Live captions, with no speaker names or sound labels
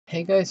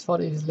Hey guys,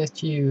 thought I'd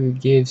let you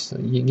give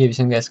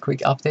some guys quick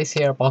updates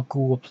here about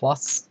Google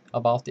Plus,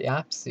 about the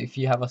apps. If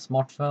you have a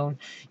smartphone,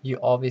 you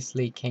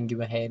obviously can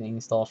go ahead and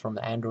install from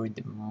the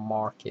Android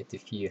market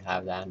if you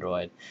have the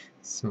Android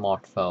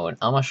smartphone.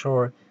 I'm not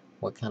sure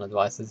what kind of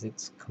devices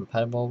it's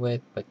compatible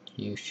with, but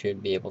you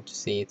should be able to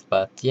see it.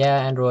 But yeah,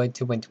 Android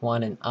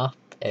 2.1 and up.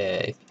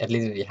 At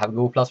least if you have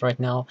Google Plus right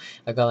now,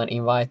 I got an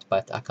invite,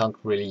 but I can't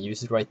really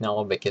use it right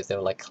now because they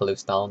were like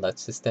closed down that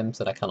system,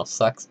 so that kind of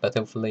sucks. But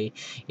hopefully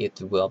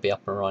it will be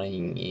up and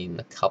running in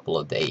a couple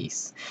of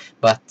days.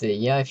 But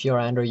yeah, if you're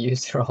an Android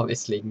user,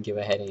 obviously you can go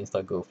ahead and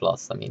install Google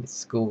Plus. I mean,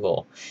 it's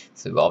Google,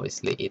 so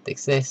obviously it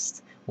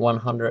exists.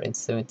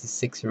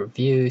 176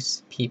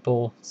 reviews.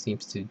 People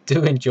seems to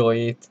do enjoy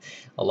it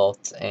a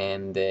lot,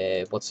 and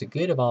what's so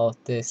good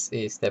about this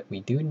is that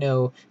we do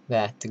know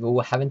that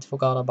Google haven't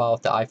forgot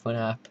about the iPhone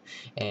app.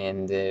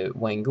 And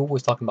when Google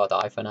was talking about the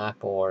iPhone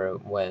app, or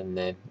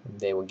when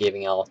they were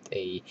giving out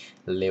a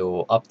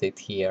little update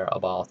here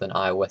about an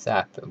iOS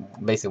app,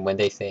 basically when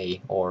they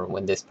say, or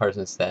when this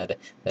person said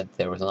that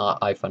there was an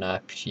iPhone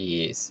app,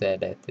 she said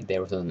that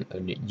there was a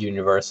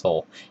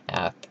universal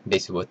app.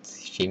 Basically what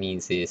she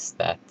means is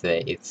that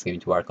it's going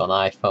to work on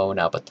iPhone,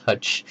 iPod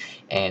Touch,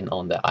 and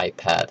on the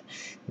iPad,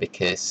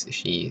 because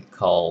she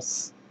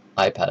calls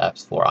iPad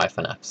apps for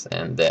iPhone apps.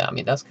 And I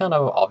mean, that's kind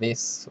of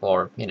obvious,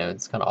 or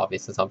it's kind of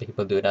obvious that some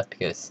people do that,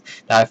 because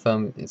the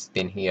iPhone has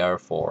been here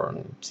for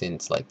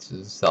since like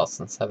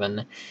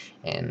 2007,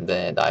 and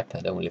the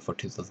iPad only for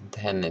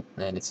 2010,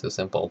 and it's so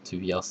simple to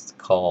just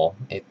call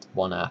it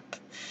one app,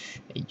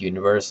 a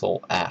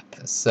universal app.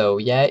 So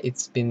yeah,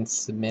 it's been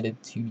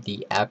submitted to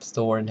the App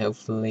Store, and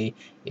hopefully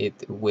it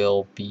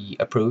will be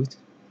approved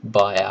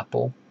by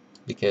Apple,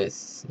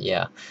 because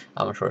yeah,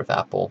 I'm not sure if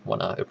Apple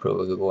wanna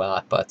approve a Google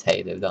app, but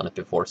hey, they've done it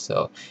before,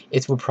 so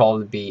it will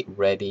probably be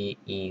ready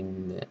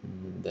in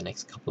the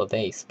next couple of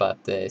days. But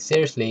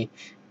seriously,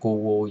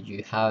 Google,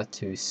 you have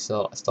to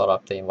start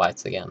up the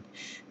invites again,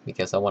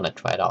 because I want to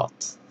try it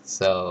out.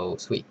 So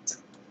sweet.